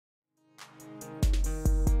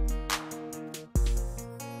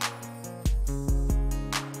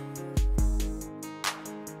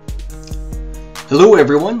Hello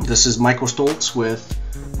everyone, this is Michael Stults with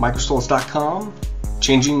MichaelStults.com,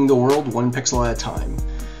 changing the world one pixel at a time.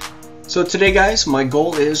 So today guys, my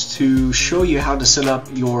goal is to show you how to set up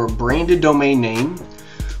your branded domain name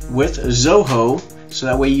with Zoho, so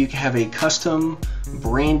that way you can have a custom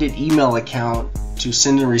branded email account to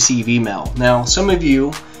send and receive email. Now some of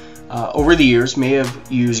you over the years may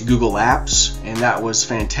have used Google Apps, and that was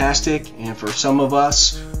fantastic, and for some of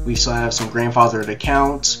us we still have some grandfathered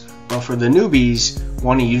accounts. But for the newbies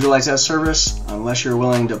wanting to utilize that service, unless you're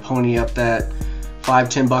willing to pony up that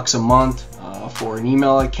 $5–10 a month for an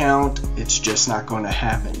email account, it's just not going to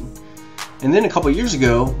happen. And then a couple years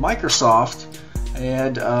ago, Microsoft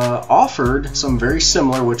had offered some very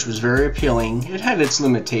similar, which was very appealing. It had its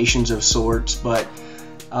limitations of sorts, but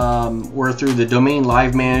where through the Domain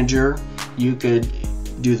Live Manager you could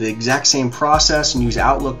do the exact same process and use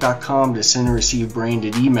Outlook.com to send and receive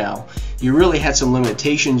branded email. You really had some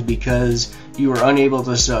limitations because you were unable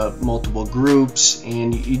to set up multiple groups,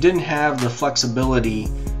 and you didn't have the flexibility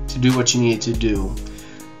to do what you needed to do.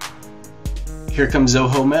 Here comes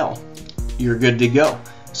Zoho Mail. You're good to go.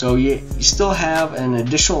 So you still have an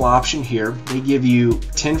additional option here. They give you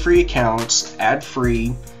 10 free accounts,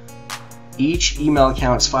 ad-free. Each email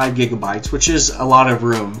account is 5 GB, which is a lot of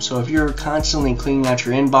room. So if you're constantly cleaning out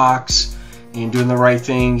your inbox and doing the right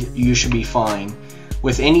thing, you should be fine.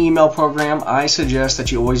 With any email program, I suggest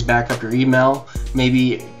that you always back up your email.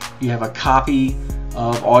 Maybe you have a copy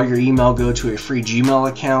of all your email go to a free Gmail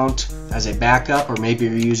account as a backup, or maybe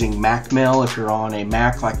you're using Mac Mail if you're on a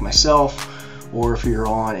Mac like myself, or if you're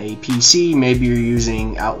on a PC, maybe you're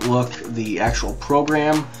using Outlook, the actual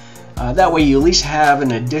program. That way you at least have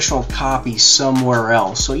an additional copy somewhere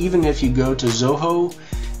else. So even if you go to Zoho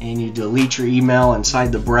and you delete your email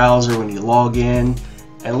inside the browser when you log in,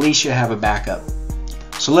 at least you have a backup.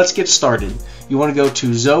 So let's get started. You want to go to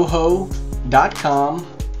zoho.com/mail.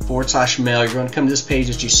 You're going to come to this page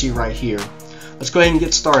that you see right here. Let's go ahead and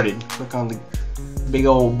get started. Click on the big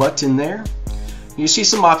old button there. You see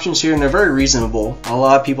some options here, and they're very reasonable. A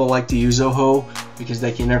lot of people like to use Zoho because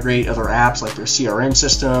they can integrate other apps like their CRM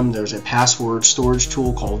system. There's a password storage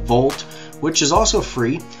tool called Vault, which is also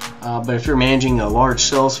free. But if you're managing a large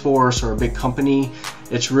sales force or a big company,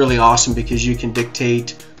 it's really awesome because you can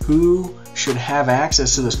dictate who should have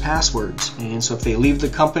access to those passwords. And so if they leave the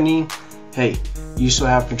company, hey, you still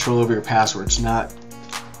have control over your passwords, not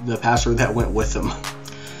the password that went with them.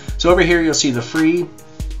 So over here you'll see the free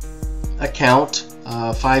account,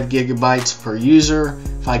 5 GB per user,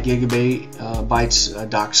 5 GB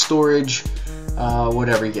doc storage,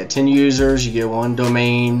 whatever. You get 10 users, you get 1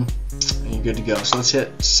 domain, and you're good to go. So let's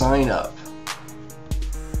hit sign up.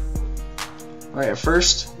 Alright, at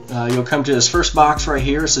first you'll come to this first box right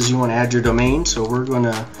here. It says you want to add your domain, so we're going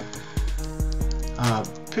to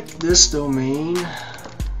pick this domain,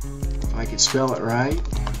 if I could spell it right,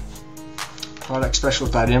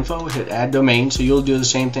 productspecialist.info. Hit add domain, so you'll do the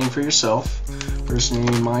same thing for yourself. First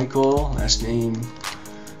name Michael, last name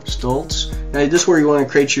Stults. Now this is where you want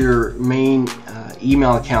to create your main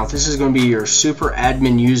email account. This is going to be your super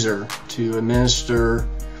admin user to administer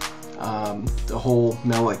the whole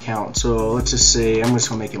mail account. So let's just say I'm just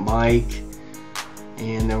going to make it Mike,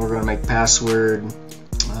 and then we're going to make password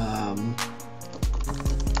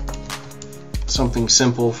something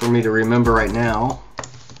simple for me to remember right now.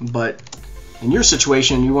 But in your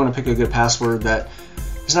situation, you want to pick a good password that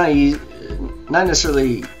is not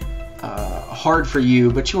necessarily hard for you,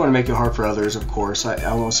 but you want to make it hard for others, of course.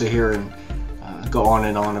 I won't sit here and go on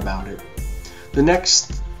and on about it. The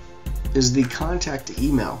next is the contact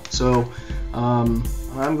email. So I'm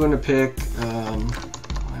going to pick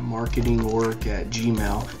my marketing work at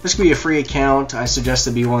Gmail. This could be a free account. I suggest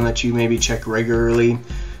it be one that you maybe check regularly.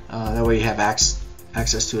 That way you have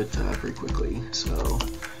access to it pretty quickly. So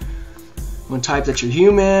I'm going to type that you're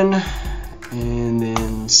human, and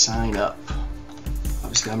then sign up.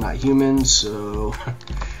 Obviously I'm not human, so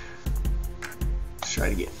let's try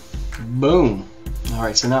it again. Boom.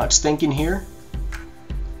 Alright, so now it's thinking here.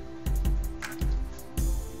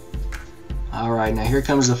 Alright, now here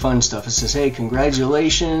comes the fun stuff. It says, hey,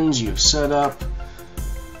 congratulations, you've set up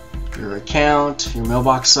your account, your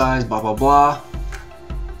mailbox size, blah blah blah.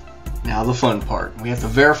 Now the fun part. We have to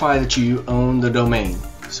verify that you own the domain.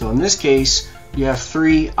 So in this case, you have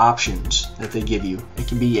 3 options that they give you. It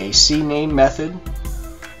can be a CNAME method,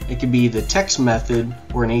 it could be the text method,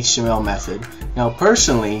 or an HTML method. Now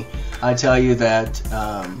personally, I tell you that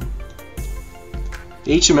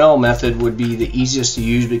the HTML method would be the easiest to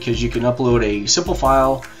use because you can upload a simple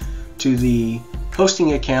file to the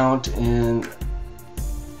hosting account and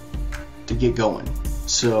to get going.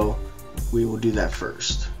 So we will do that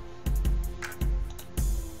first.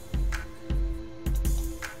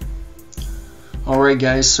 Alright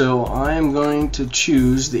guys, so I'm going to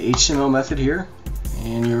choose the HTML method here,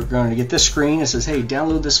 and you're going to get this screen that says, hey,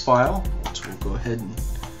 download this file. So we'll go ahead and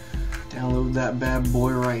download that bad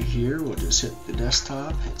boy right here. We'll just hit the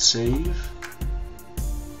desktop, hit save.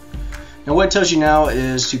 Now what it tells you now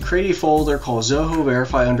is to create a folder called Zoho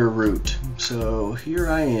Verify under root. So here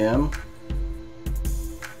I am.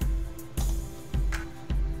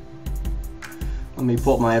 Let me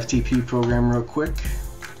pull up my FTP program real quick.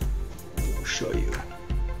 I'll show you.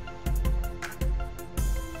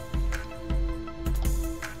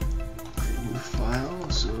 Create a new file,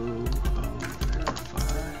 Zoho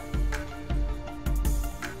Verify.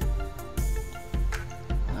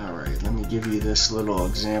 Alright, let me give you this little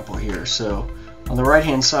example here. So on the right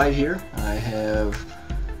hand side here, I have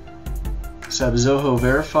sub Zoho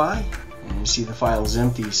Verify, and you see the file is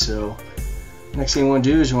empty. So next thing you want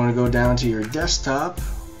to do is you want to go down to your desktop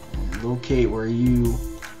and locate where you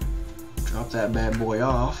drop that bad boy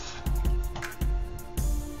off.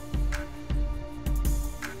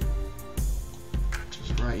 Which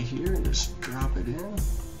is right here. Just drop it in.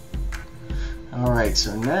 Alright,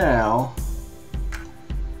 so now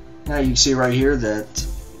you can see right here that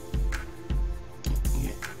you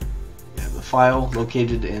have the file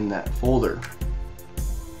located in that folder.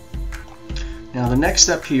 Now the next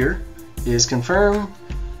step here is confirm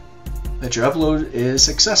that your upload is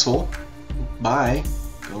successful by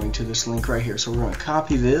going to this link right here. So we're going to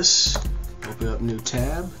copy this, open up new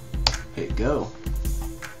tab, hit go.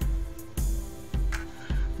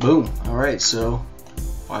 Boom. Alright, so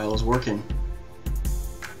file is working.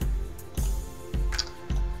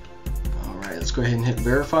 Alright, let's go ahead and hit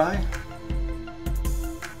verify.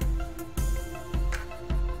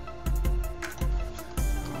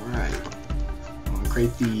 Alright, I'm going to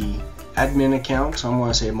create the admin account, so I'm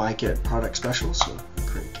going to say Mike at Product Special, so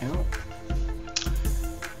create account.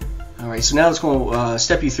 Alright, so now it's going to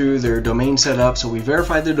step you through their domain setup. So we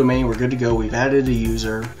verified the domain, we're good to go, we've added a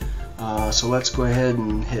user, so let's go ahead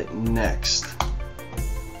and hit next.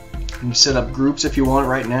 You can set up groups if you want.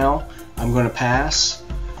 Right now I'm going to pass.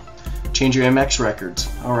 Change your MX records.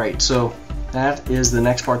 Alright, so that is the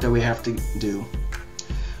next part that we have to do.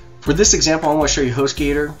 For this example, I'm going to show you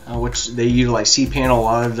HostGator, which they utilize cPanel. A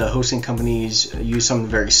lot of the hosting companies use something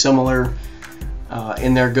very similar.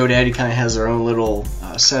 In there, GoDaddy kind of has their own little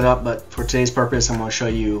setup, but for today's purpose, I'm going to show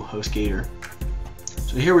you HostGator.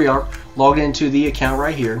 So here we are, logged into the account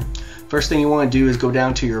right here. First thing you want to do is go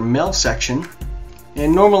down to your mail section,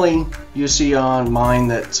 and normally you see on mine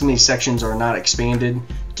that some of these sections are not expanded.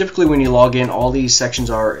 Typically when you log in, all these sections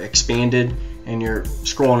are expanded and you're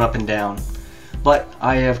scrolling up and down. But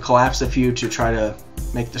I have collapsed a few to try to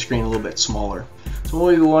make the screen a little bit smaller. So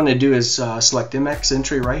what we want to do is select MX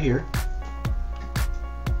entry right here.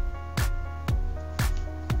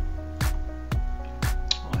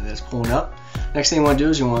 That's pulling up. Next thing you want to do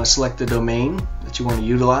is you want to select the domain that you want to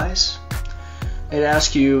utilize. It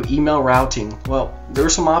asks you email routing. Well, there are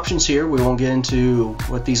some options here. We won't get into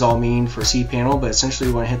what these all mean for cPanel, but essentially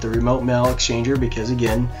you want to hit the remote mail exchanger because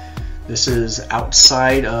again, this is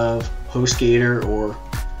outside of HostGator, or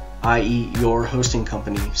i.e. your hosting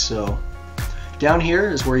company. So down here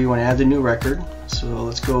is where you want to add the new record. So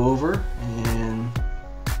let's go over and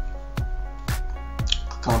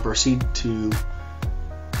click on proceed to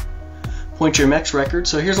point your MX record.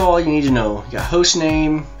 So here's all you need to know. You got host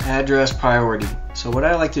name, address, priority. So what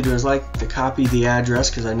I like to do is like to copy the address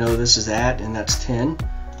because I know this is at and that's 10.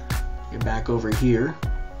 Get back over here.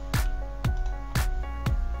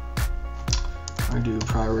 I do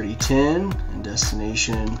priority 10 and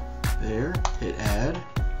destination there. Hit add.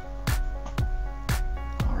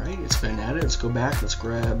 Alright, it's been added. Let's go back. Let's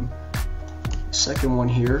grab the second one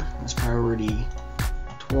here. That's priority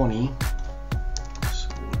 20. So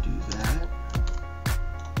we'll do that.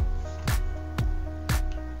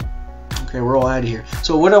 Okay, we're all out of here.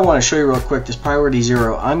 So what I want to show you real quick is priority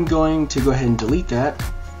 0. I'm going to go ahead and delete that.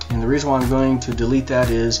 And the reason why I'm going to delete that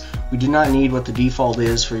is we do not need what the default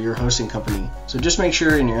is for your hosting company. So just make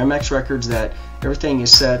sure in your MX records that everything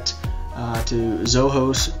is set to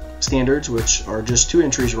Zoho standards, which are just 2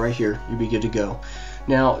 entries right here. You'll be good to go.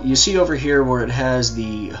 Now you see over here where it has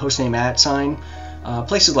the hostname @ sign.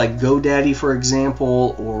 Places like GoDaddy, for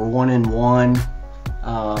example, or 1&1,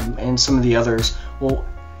 and some of the others will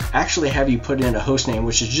actually have you put in a hostname,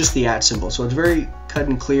 which is just the @ symbol. So it's very cut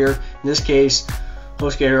and clear. In this case,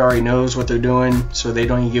 HostGator already knows what they're doing, so they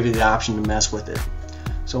don't even give you the option to mess with it.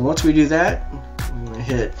 So once we do that, we're going to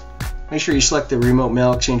hit, make sure you select the remote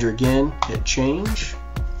mail exchanger again, hit change,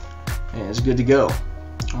 and it's good to go.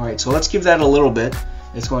 Alright, so let's give that a little bit.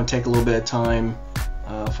 It's going to take a little bit of time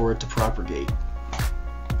for it to propagate.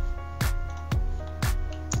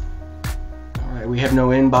 Alright, we have no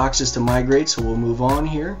inboxes to migrate, so we'll move on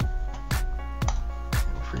here.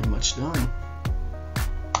 We're pretty much done.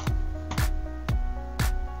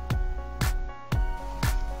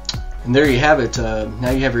 And there you have it. Now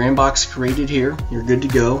you have your inbox created here. You're good to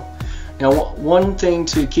go. Now, one thing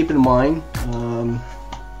to keep in mind, you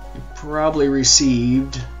probably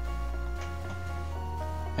received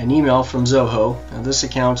an email from Zoho. Now, this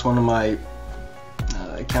account's one of my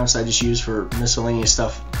accounts I just use for miscellaneous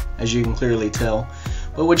stuff, as you can clearly tell.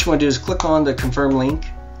 But what you want to do is click on the confirm link,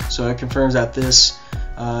 so it confirms that this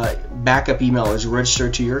backup email is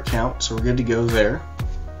registered to your account. So we're good to go there.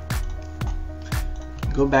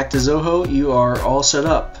 Go back to Zoho, you are all set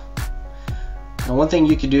up. Now, one thing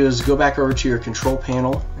you can do is go back over to your control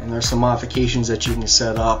panel, and there's some modifications that you can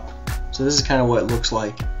set up. So this is kind of what it looks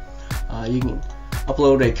like. You can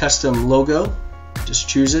upload a custom logo, just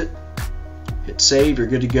choose it, hit save, you're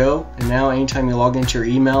good to go. And now anytime you log into your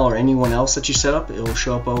email or anyone else that you set up, it will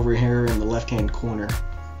show up over here in the left hand corner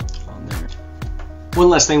on there. One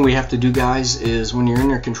last thing we have to do, guys, is when you're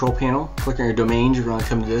in your control panel, click on your domains, you're going to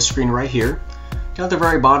come to this screen right here. Down at the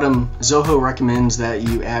very bottom, Zoho recommends that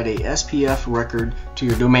you add a SPF record to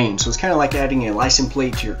your domain. So it's kind of like adding a license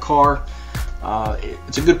plate to your car.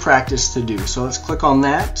 It's a good practice to do. So let's click on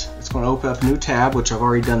that. It's going to open up a new tab, which I've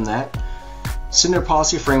already done that. Sender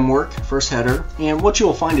Policy Framework, first header. And what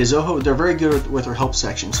you'll find is Zoho, they're very good with their help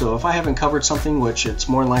section. So if I haven't covered something, which it's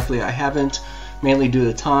more than likely I haven't, mainly due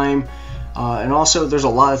to time, and also there's a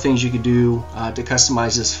lot of things you could do to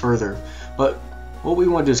customize this further. But what we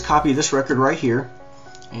want to do is copy this record right here,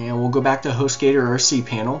 and we'll go back to HostGator or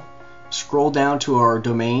cPanel. Scroll down to our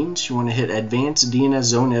domains. You want to hit Advanced DNS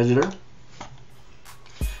Zone Editor.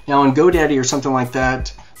 Now on GoDaddy or something like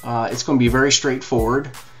that, it's going to be very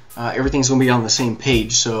straightforward. Everything's going to be on the same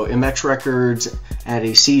page. So MX records, add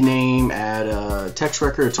a CNAME, add a text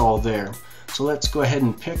record, it's all there. So let's go ahead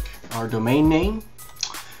and pick our domain name,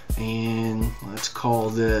 and let's call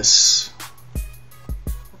this,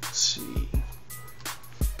 let's see,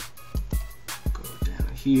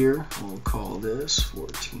 here, we'll call this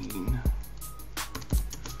 14.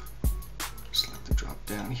 Select the drop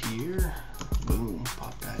down here, boom,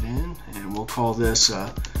 pop that in, and we'll call this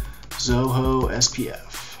Zoho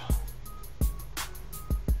SPF.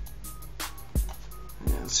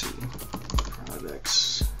 And let's see,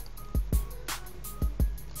 products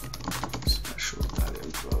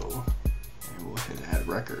special.info, and we'll hit add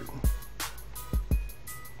record.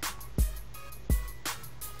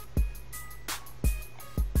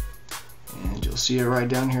 You'll see it right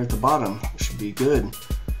down here at the bottom. It should be good.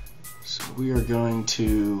 So we are going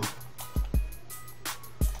to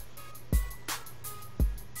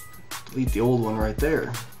delete the old one right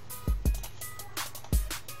there.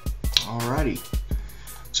 Alrighty.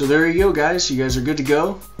 So there you go, guys. You guys are good to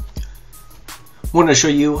go. I want to show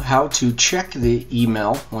you how to check the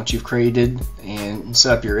email once you've created and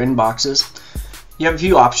set up your inboxes. You have a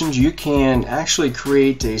few options. You can actually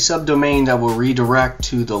create a subdomain that will redirect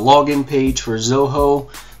to the login page for Zoho.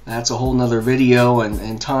 That's a whole nother video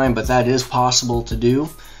and time, but that is possible to do.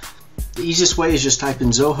 The easiest way is just type in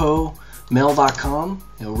ZOHOmail.com.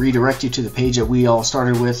 It'll redirect you to the page that we all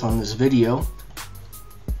started with on this video.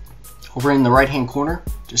 Over in the right hand corner,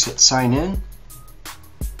 just hit sign in.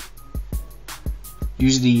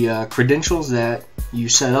 Use the credentials that you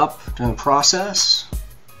set up during the process.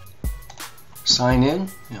 Sign in,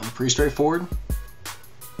 pretty straightforward.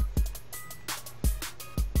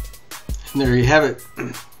 And there you have it.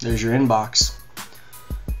 There's your inbox.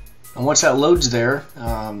 And once that loads there,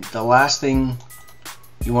 the last thing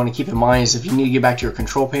you want to keep in mind is if you need to get back to your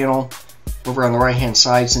control panel, over on the right hand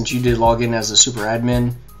side, since you did log in as a super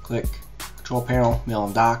admin, click control panel, mail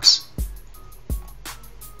and docs,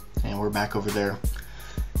 and we're back over there.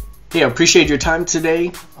 Hey, I appreciate your time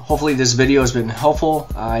today. Hopefully this video has been helpful.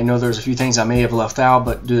 I know there's a few things I may have left out,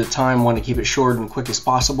 but due to time, I want to keep it short and quick as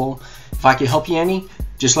possible. If I can help you any,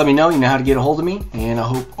 just let me know. You know how to get a hold of me, and I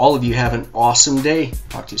hope all of you have an awesome day.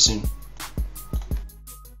 Talk to you soon.